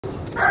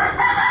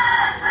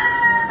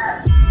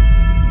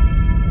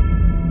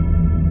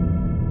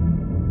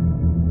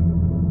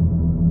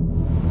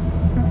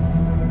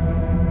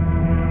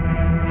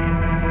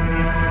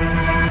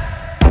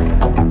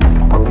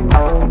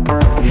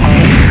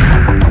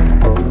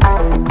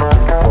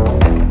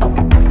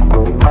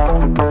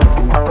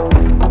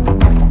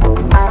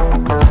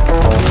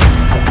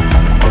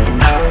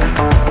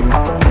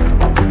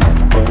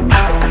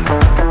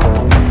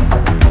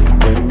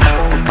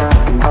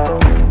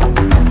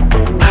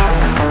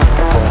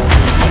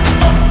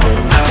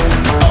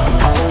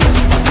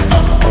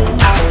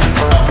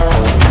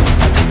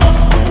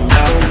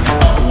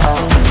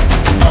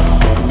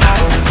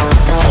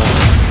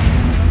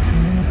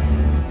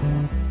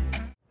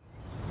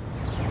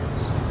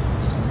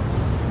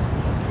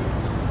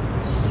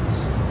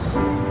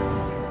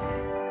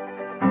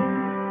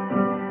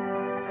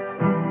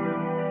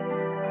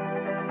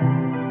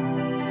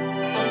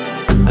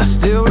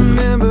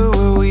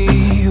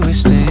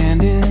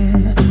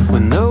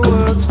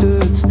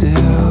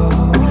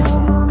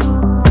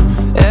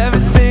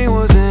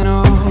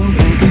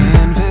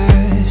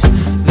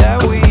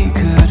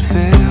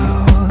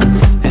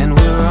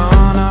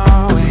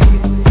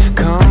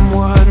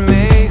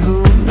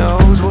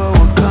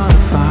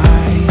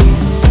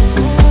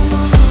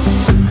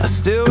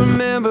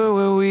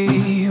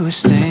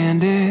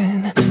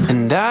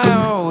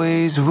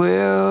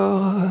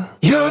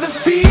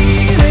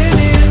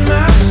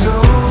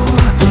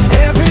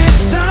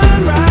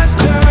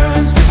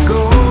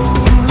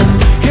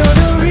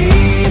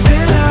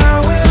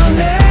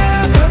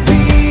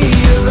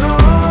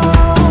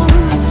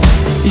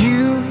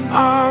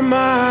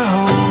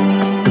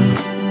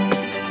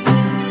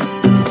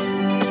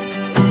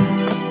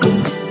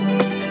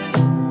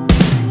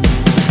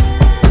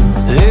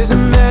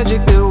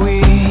magic that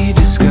we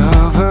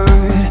discovered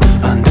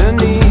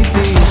underneath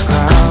these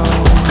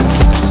clouds.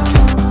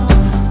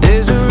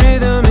 There's a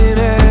rhythm in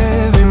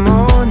every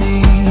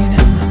morning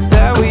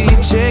that we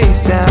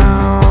chase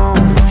down,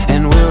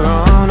 and we're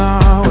on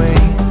our way.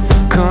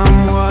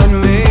 Come what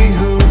may,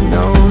 who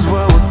knows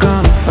what we're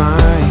gonna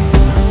find.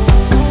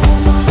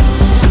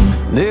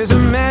 There's a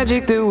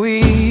magic that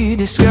we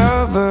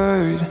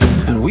discovered,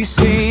 and we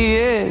see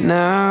it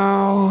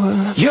now.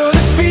 You're the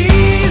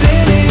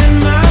feeling in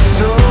my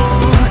soul.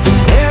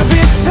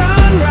 Every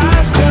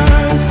sunrise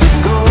turns to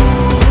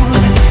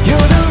gold.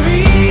 You're the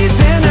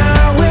reason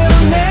I will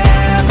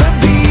never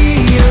be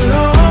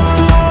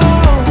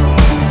alone.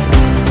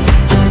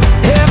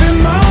 Every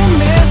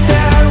moment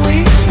that we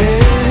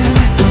spend,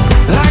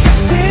 like a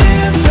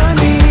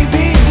symphony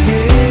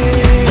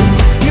begins.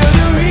 You're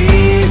the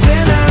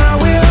reason I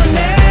will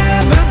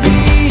never be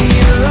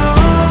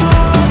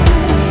alone.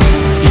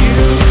 You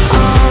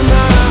are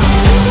my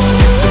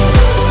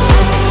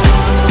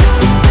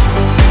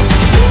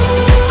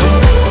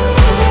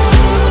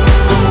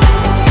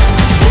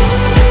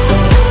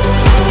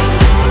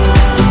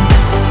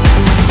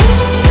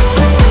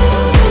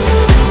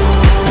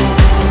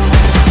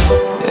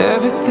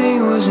everything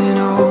was an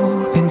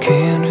open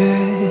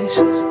canvas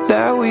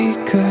that we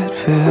could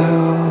fill.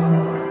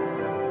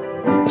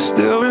 I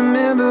still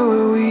remember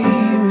where we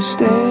were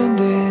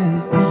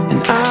standing,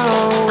 and I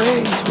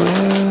always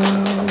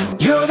will.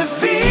 You're the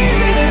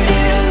feeling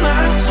in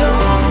my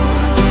soul.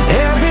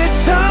 Every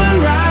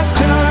sunrise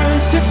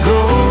turns to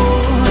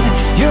gold.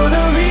 You're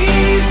the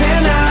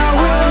reason I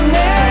will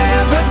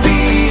never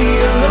be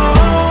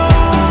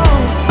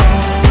alone.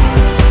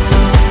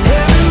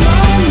 Every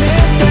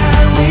moment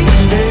that we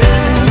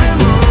spend,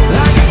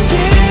 like a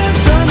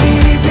symphony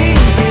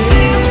begins.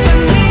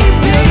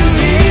 You're the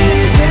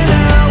reason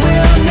I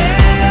will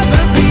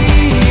never be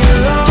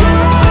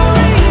alone.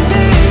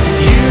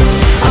 You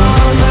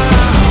are my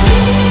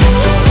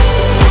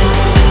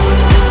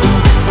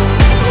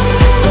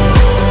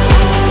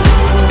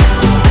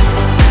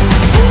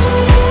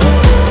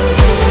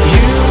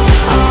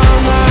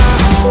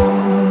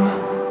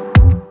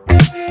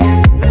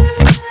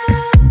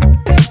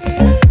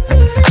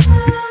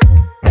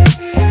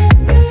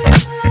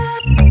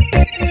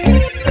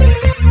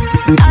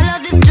I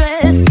love this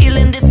dress,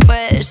 feeling this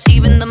fresh.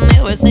 Even the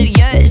mirror said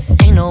yes,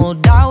 ain't no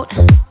doubt.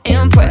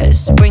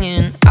 Impressed,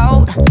 bringing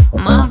out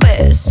my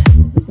best.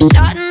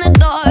 Shot in the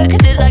dark,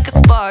 lit like a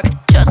spark.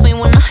 Trust me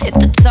when I hit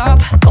the top,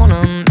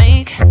 gonna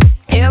make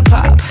it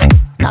pop.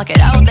 Knock it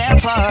out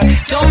that park.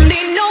 Don't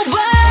need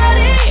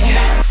nobody,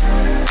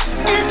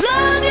 as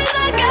long as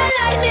I got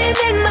lightning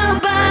in my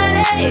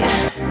body.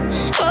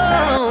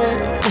 Oh,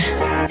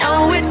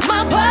 now it's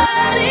my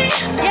party,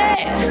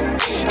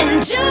 yeah.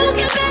 And you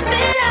can bet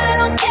that I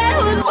don't care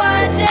who's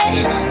watching,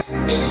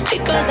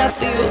 because I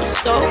feel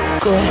so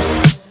good.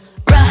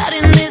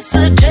 Riding this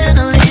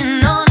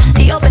adrenaline on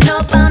the open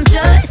up, I'm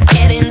just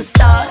getting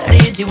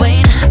started. You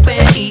ain't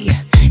ready,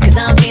 cause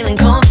I'm feeling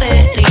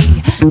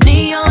confetti.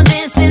 Neon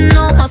dancing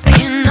on my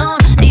skin on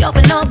the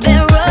open up,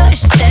 that rush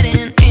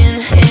setting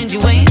in. And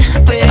you ain't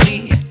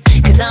ready,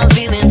 cause I'm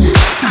feeling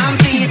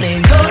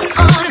good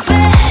on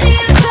fatty,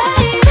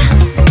 babe.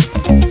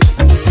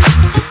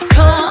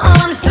 Come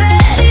on,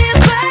 fatty,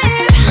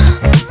 babe.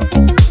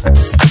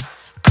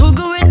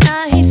 Cougar at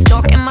night,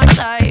 stalking my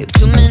type.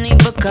 Too many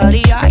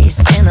Bacardi ice,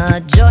 and I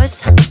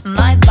just